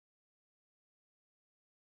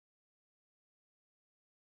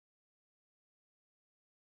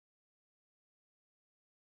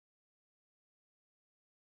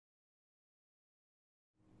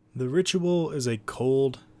The Ritual is a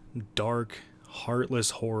cold, dark, heartless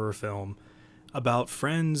horror film about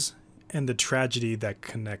friends and the tragedy that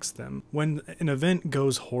connects them. When an event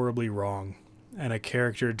goes horribly wrong, and a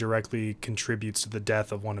character directly contributes to the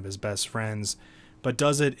death of one of his best friends, but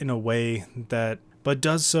does it in a way that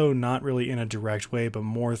does so not really in a direct way, but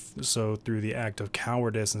more so through the act of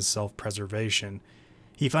cowardice and self-preservation.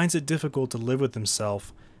 He finds it difficult to live with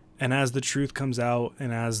himself, and as the truth comes out,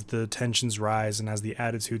 and as the tensions rise, and as the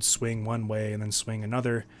attitudes swing one way and then swing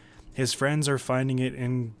another, his friends are finding it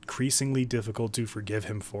increasingly difficult to forgive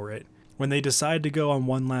him for it. When they decide to go on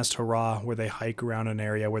one last hurrah where they hike around an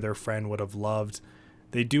area where their friend would have loved,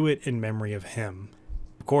 they do it in memory of him.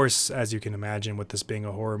 Of course, as you can imagine with this being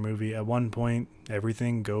a horror movie, at one point,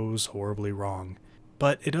 everything goes horribly wrong.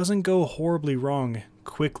 But it doesn't go horribly wrong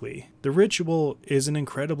quickly. The Ritual is an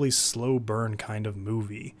incredibly slow burn kind of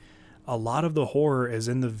movie. A lot of the horror is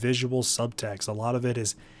in the visual subtext. A lot of it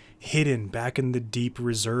is hidden back in the deep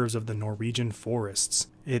reserves of the Norwegian forests.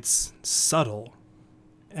 It's subtle,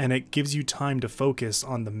 and it gives you time to focus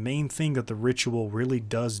on the main thing that the Ritual really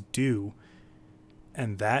does do,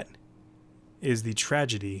 and that is the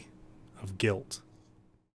tragedy of guilt.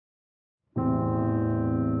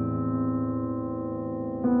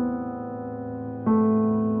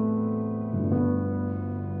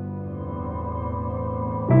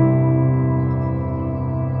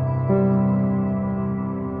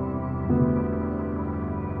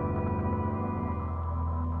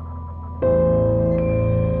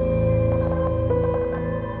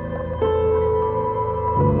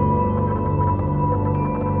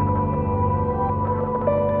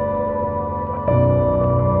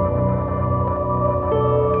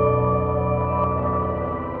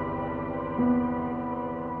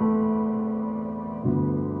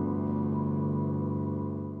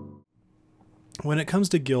 When it comes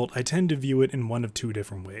to guilt, I tend to view it in one of two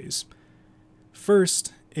different ways.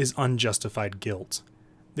 First is unjustified guilt.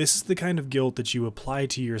 This is the kind of guilt that you apply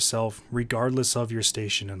to yourself regardless of your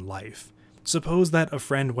station in life. Suppose that a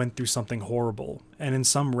friend went through something horrible, and in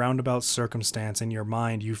some roundabout circumstance in your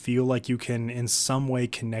mind you feel like you can in some way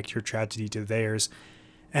connect your tragedy to theirs,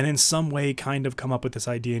 and in some way kind of come up with this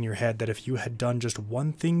idea in your head that if you had done just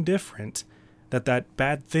one thing different, that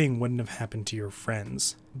bad thing wouldn't have happened to your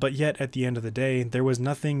friends. But yet, at the end of the day, there was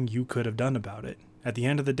nothing you could have done about it. At the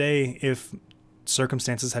end of the day, if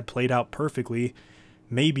circumstances had played out perfectly,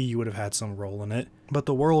 maybe you would have had some role in it. But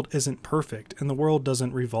the world isn't perfect, and the world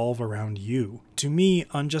doesn't revolve around you. To me,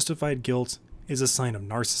 unjustified guilt is a sign of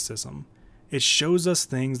narcissism. It shows us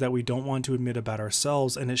things that we don't want to admit about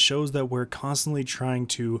ourselves, and it shows that we're constantly trying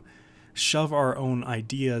to shove our own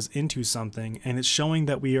ideas into something, and it's showing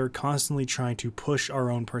that we are constantly trying to push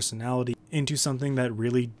our own personality into something that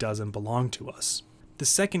really doesn't belong to us. The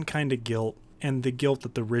second kind of guilt, and the guilt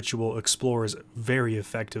that the Ritual explores very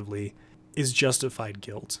effectively, is justified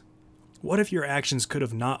guilt. What if your actions could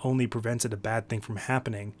have not only prevented a bad thing from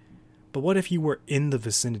happening, but what if you were in the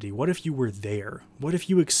vicinity? What if you were there? What if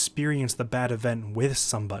you experienced the bad event with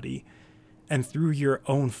somebody, and through your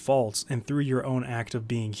own faults and through your own act of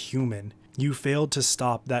being human, you failed to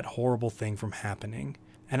stop that horrible thing from happening?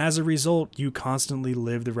 And as a result, you constantly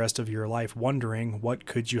live the rest of your life wondering, what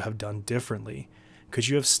could you have done differently? Could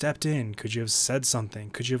you have stepped in? Could you have said something?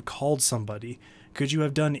 Could you have called somebody? Could you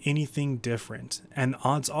have done anything different? And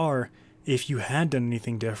odds are, if you had done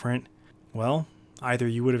anything different, well, either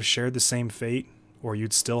you would have shared the same fate, or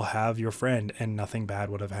you'd still have your friend and nothing bad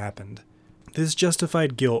would have happened. This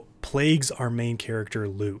justified guilt plagues our main character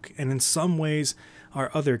Luke, and in some ways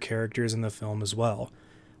our other characters in the film as well.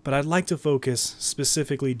 But I'd like to focus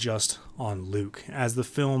specifically just on Luke, as the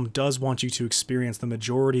film does want you to experience the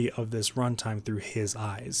majority of this runtime through his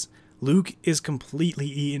eyes. Luke is completely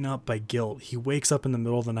eaten up by guilt. He wakes up in the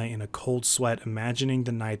middle of the night in a cold sweat, imagining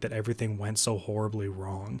the night that everything went so horribly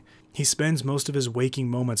wrong. He spends most of his waking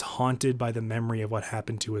moments haunted by the memory of what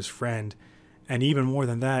happened to his friend, and even more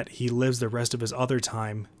than that, he lives the rest of his other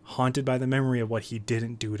time haunted by the memory of what he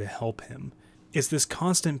didn't do to help him. It's this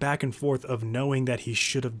constant back and forth of knowing that he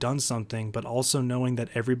should have done something, but also knowing that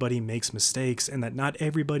everybody makes mistakes and that not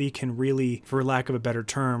everybody can really, for lack of a better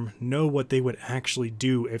term, know what they would actually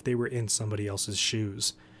do if they were in somebody else's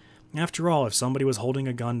shoes. After all, if somebody was holding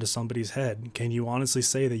a gun to somebody's head, can you honestly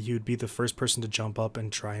say that you'd be the first person to jump up and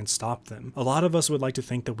try and stop them? A lot of us would like to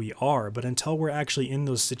think that we are, but until we're actually in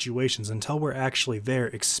those situations, until we're actually there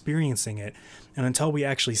experiencing it, and until we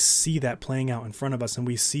actually see that playing out in front of us and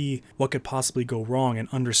we see what could possibly go wrong and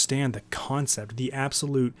understand the concept, the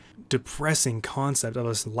absolute depressing concept of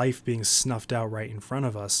us life being snuffed out right in front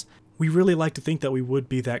of us, We really like to think that we would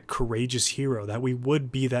be that courageous hero, that we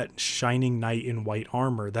would be that shining knight in white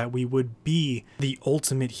armor, that we would be the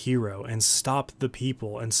ultimate hero and stop the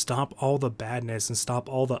people and stop all the badness and stop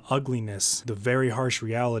all the ugliness. The very harsh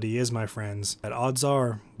reality is, my friends, that odds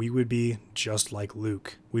are we would be just like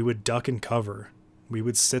Luke. We would duck and cover. We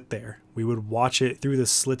would sit there. We would watch it through the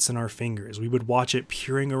slits in our fingers. We would watch it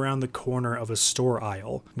peering around the corner of a store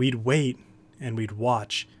aisle. We'd wait and we'd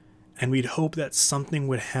watch. And we'd hope that something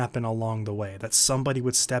would happen along the way, that somebody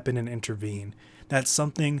would step in and intervene, that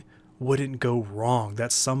something wouldn't go wrong,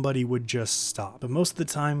 that somebody would just stop. But most of the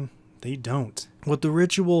time, they don't. What the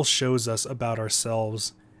ritual shows us about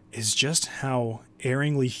ourselves is just how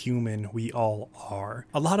erringly human we all are.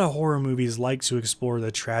 A lot of horror movies like to explore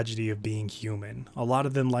the tragedy of being human. A lot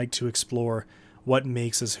of them like to explore what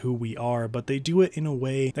makes us who we are, but they do it in a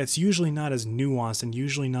way that's usually not as nuanced and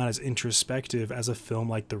usually not as introspective as a film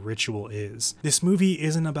like The Ritual is. This movie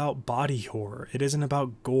isn't about body horror, it isn't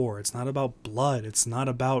about gore, it's not about blood, it's not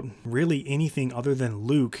about really anything other than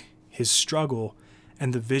Luke, his struggle,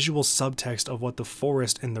 and the visual subtext of what the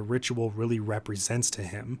forest and the ritual really represents to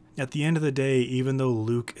him. At the end of the day, even though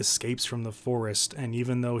Luke escapes from the forest, and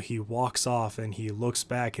even though he walks off and he looks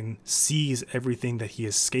back and sees everything that he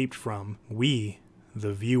escaped from, we,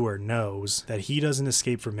 the viewer, knows that he doesn't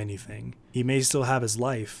escape from anything. He may still have his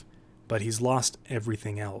life, but he's lost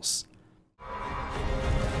everything else.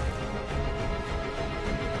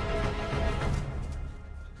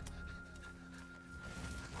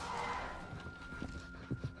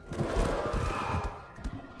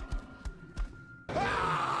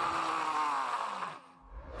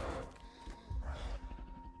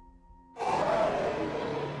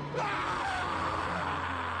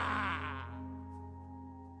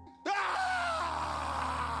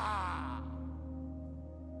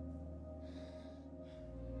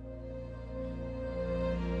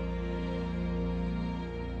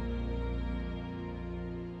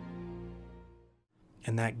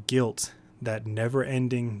 And that guilt, that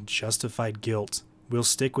never-ending, justified guilt, will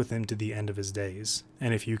stick with him to the end of his days.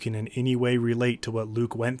 And if you can in any way relate to what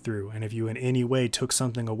Luke went through, and if you in any way took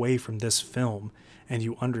something away from this film, and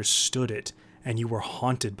you understood it, and you were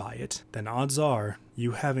haunted by it, then odds are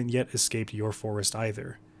you haven't yet escaped your forest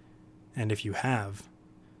either. And if you have,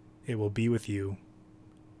 it will be with you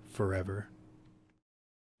forever.